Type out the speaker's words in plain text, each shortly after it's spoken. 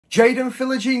Jaden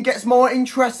Philogene gets more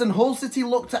interest and Hull City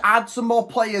look to add some more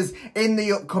players in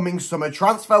the upcoming summer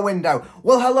transfer window.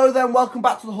 Well, hello there and welcome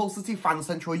back to the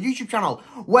HullCityFanCentral YouTube channel,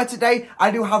 where today I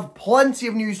do have plenty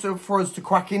of news for us to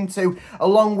crack into,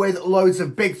 along with loads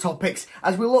of big topics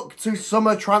as we look to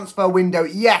summer transfer window.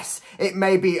 Yes, it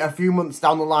may be a few months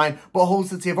down the line, but Hull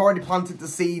City have already planted the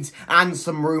seeds and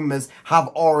some rumours have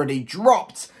already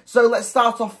dropped. So let's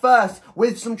start off first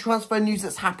with some transfer news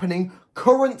that's happening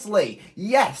currently.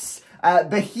 Yes,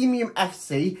 Bohemian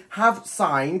FC have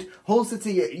signed Hull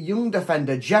City young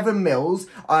defender Jaden Mills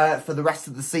for the rest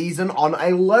of the season on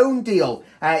a loan deal.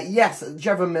 Yes,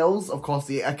 Jaden Mills, of course,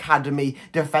 the academy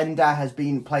defender, has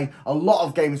been playing a lot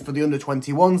of games for the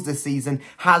under-21s this season,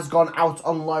 has gone out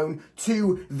on loan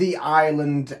to the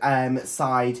Ireland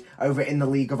side over in the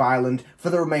League of Ireland for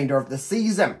the remainder of the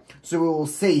season. So we will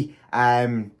see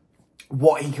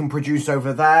what he can produce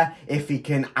over there, if he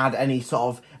can add any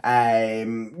sort of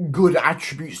good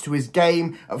attributes to his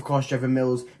game. Of course, Jaden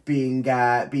Mills being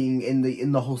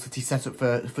in the Hull City setup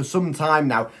for some time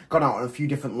now, gone out on a few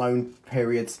different loan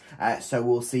periods, so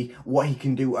we'll see what he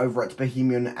can do over at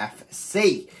Bohemian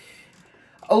FC.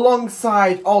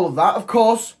 Alongside all of that, of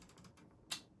course,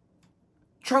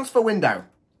 transfer window.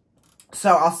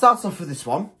 So I'll start off with this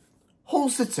one. Hull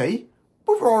City,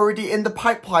 we're already in the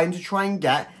pipeline to try and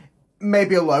get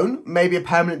maybe a loan, maybe a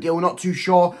permanent deal. We're not too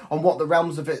sure on what the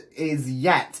realms of it is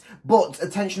yet. But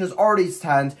attention has already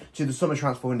turned to the summer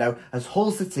transfer window, as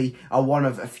Hull City are one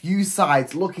of a few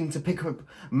sides looking to pick up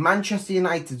Manchester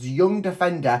United's young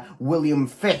defender, William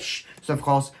Fish. So, of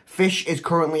course, Fish is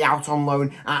currently out on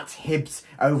loan at Hibs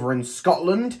over in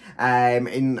Scotland,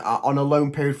 on a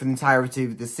loan period for the entirety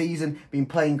of the season. Been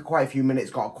playing quite a few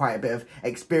minutes, got quite a bit of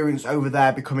experience over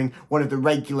there, becoming one of the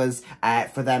regulars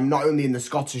for them, not only in the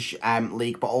Scottish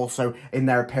League, but also in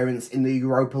their appearance in the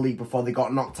Europa League before they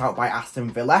got knocked out by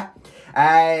Aston Villa.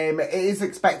 It is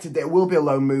expected that it will be a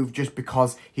loan move just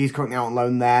because he's currently out on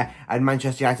loan there, and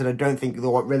Manchester United, I don't think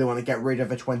they'll really want to get rid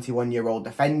of a 21-year-old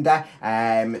defender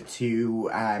to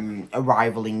a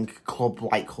rivaling club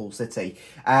like Hull City.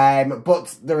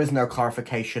 But there is no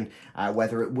clarification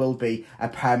whether it will be a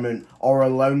permanent or a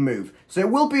loan move. So it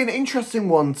will be an interesting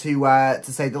one to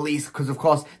say the least, because of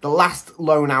course the last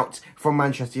loan out from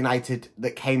Manchester United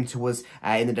that came to us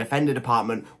in the defender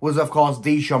department was of course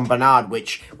Dijon Bernard,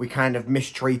 which we kind of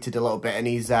mistreated a little bit, and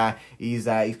he's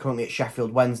currently at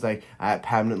Sheffield Wednesday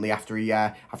permanently after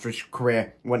his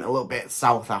career went a little bit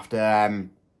south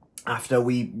after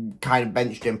we kind of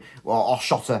benched him, or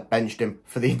Shotter benched him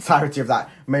for the entirety of that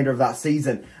remainder of that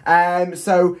season.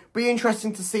 So be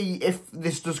interesting to see if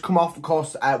this does come off. Of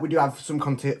course, we do have some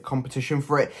competition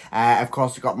for it. Of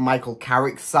course, we've got Michael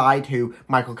Carrick's side, who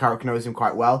Michael Carrick knows him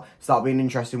quite well. So that'll be an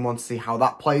interesting one to see how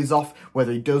that plays off.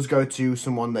 Whether he does go to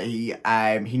someone that he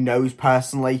knows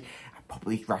personally. I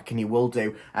probably reckon he will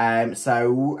do.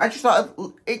 So I just thought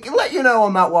I'd let you know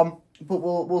on that one. But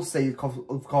we'll see.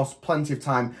 Of course, plenty of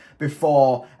time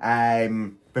before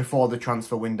the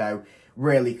transfer window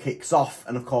really kicks off,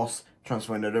 and of course,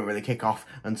 transfer window don't really kick off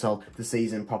until the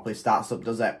season properly starts up,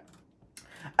 does it?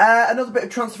 Another bit of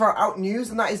transfer out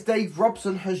news, and that is Dave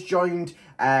Robson has joined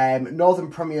Northern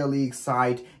Premier League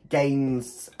side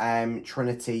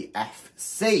Trinity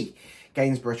FC.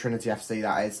 Gainsborough Trinity FC,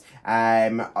 that is,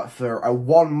 for a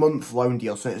 1-month loan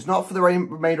deal. So it's not for the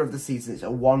remainder of the season, it's a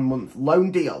 1-month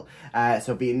loan deal. So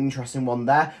it'll be an interesting one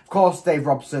there. Of course, Dave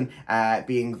Robson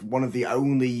being one of the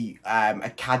only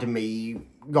academy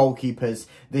goalkeepers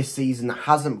this season that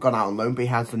hasn't gone out on loan, but he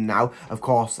has them now. Of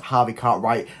course, Harvey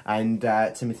Cartwright and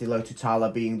Timothy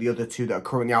Lotutala being the other two that are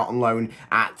currently out on loan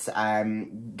at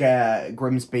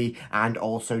Grimsby and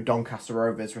also Doncaster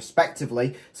Rovers,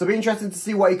 respectively. So it'll be interesting to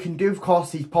see what he can do. Of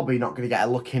course, he's probably not going to get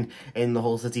a look in the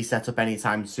Hull City setup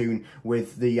anytime soon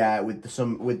with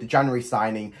the January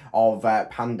signing of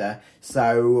Panda.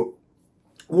 So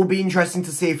will be interesting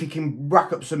to see if he can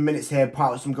rack up some minutes here, put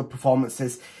out some good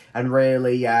performances, and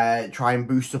really try and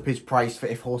boost up his price for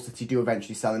if Hull City do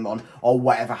eventually sell him on, or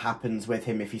whatever happens with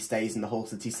him if he stays in the Hull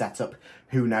City setup.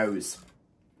 Who knows?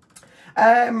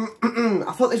 I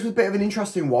thought this was a bit of an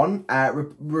interesting one,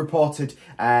 reported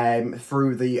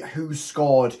through the Who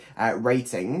Scored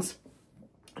ratings.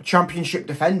 Championship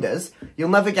defenders. You'll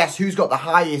never guess who's got the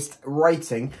highest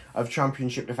rating of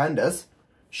championship defenders.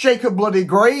 Shaker Bloody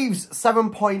Graves,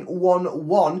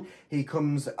 7.11. He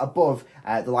comes above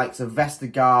the likes of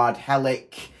Vestergaard,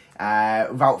 Hellick,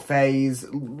 Wout Faes,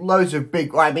 loads of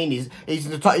big. Well, I mean, he's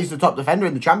the top defender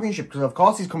in the championship, because of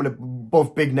course he's coming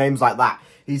above big names like that.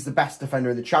 He's the best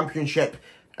defender in the championship,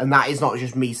 and that is not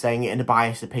just me saying it in a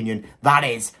biased opinion. That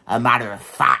is a matter of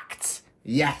fact.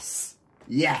 Yes,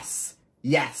 yes,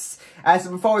 Yes.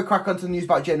 So before we crack on to the news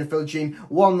about Jaden Philogene,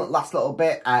 one last little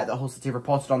bit that Hull City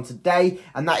reported on today,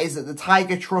 and that is that the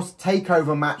Tiger Trust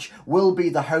takeover match will be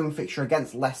the home fixture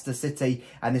against Leicester City,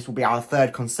 and this will be our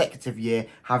third consecutive year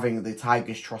having the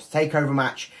Tigers Trust takeover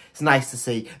match. It's nice to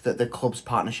see that the club's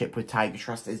partnership with Tiger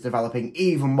Trust is developing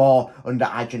even more under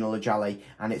Ajin Ulajali,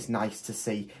 and it's nice to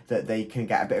see that they can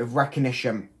get a bit of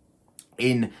recognition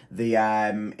in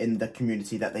the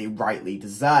community that they rightly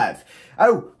deserve.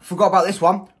 Oh, forgot about this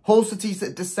one. Hull City's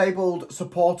Disabled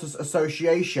Supporters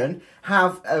Association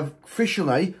have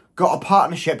officially got a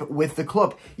partnership with the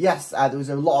club. Yes, there was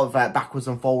a lot of backwards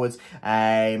and forwards,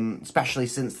 especially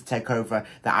since the takeover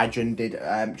that Ajin did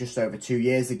just over 2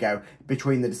 years ago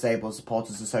between the Disabled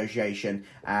Supporters Association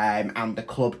and the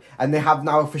club. And they have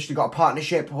now officially got a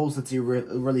partnership. Hull City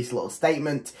released a little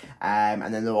statement,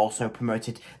 and then they also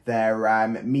promoted their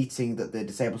meeting that the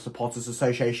Disabled Supporters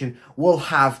Association will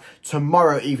have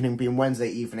tomorrow evening, being Wednesday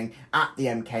evening, at the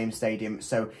MKM Stadium.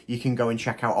 So you can go and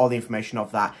check out all the information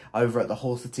of that over at the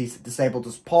Hull City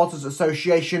Disabled Supporters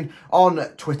Association on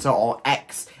Twitter or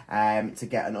X to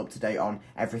get an up-to-date on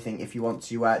everything if you want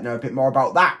to know a bit more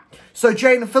about that. So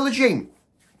Jaden Philogene,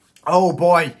 oh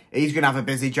boy, he's gonna have a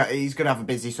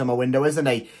busy summer window, isn't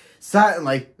he?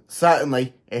 Certainly,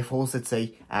 if Hull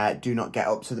City do not get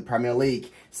up to the Premier League.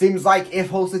 Seems like if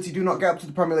Hull City do not get up to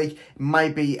the Premier League, it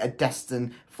might be a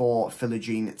destined for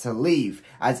Philogene to leave,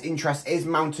 as interest is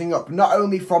mounting up, not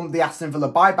only from the Aston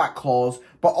Villa buyback clause,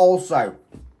 but also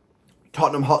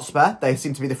Tottenham Hotspur. They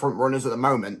seem to be the front runners at the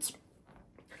moment.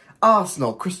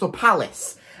 Arsenal, Crystal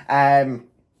Palace. I've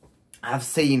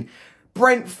seen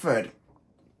Brentford.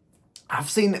 I've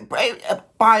seen,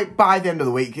 by the end of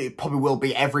the week, it probably will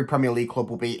be, every Premier League club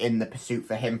will be in the pursuit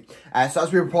for him. So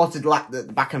as we reported at the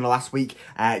back end of last week,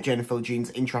 Jaden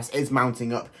Philogene's interest is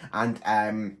mounting up,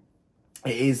 and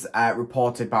it is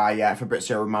reported by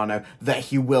Fabrizio Romano that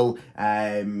he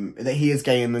is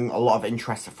gaining a lot of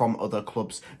interest from other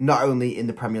clubs, not only in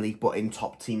the Premier League, but in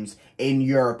top teams in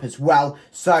Europe as well.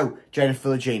 So, Jaden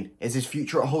Philogene, is his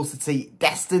future at Hull City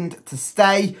destined to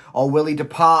stay, or will he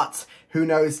depart? Who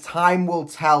knows? Time will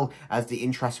tell as the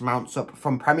interest mounts up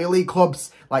from Premier League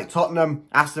clubs like Tottenham,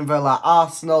 Aston Villa,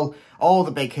 Arsenal, all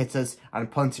the big hitters, and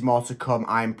plenty more to come,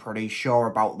 I'm pretty sure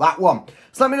about that one.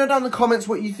 So let me know down in the comments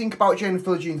what you think about Jaden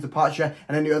Philogene's departure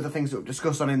and any other things that we've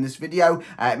discussed on in this video.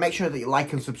 Make sure that you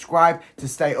like and subscribe to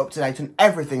stay up to date on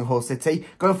everything Hull City.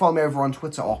 Go and follow me over on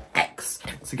Twitter or X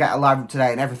to get live up to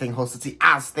date on everything Hull City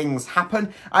as things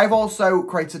happen. I've also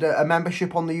created a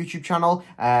membership on the YouTube channel.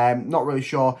 Not really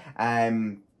sure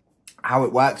how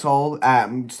it works all.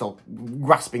 I'm still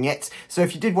grasping it. So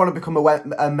if you did want to become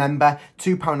a member,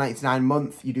 £2.99 a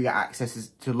month, you do get access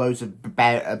to loads of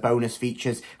bonus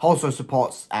features. Also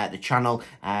supports the channel,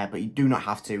 but you do not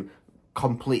have to.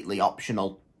 Completely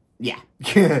optional. Yeah.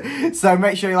 So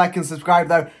make sure you like and subscribe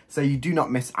though, so you do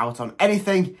not miss out on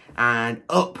anything. And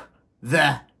up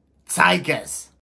the Tigers!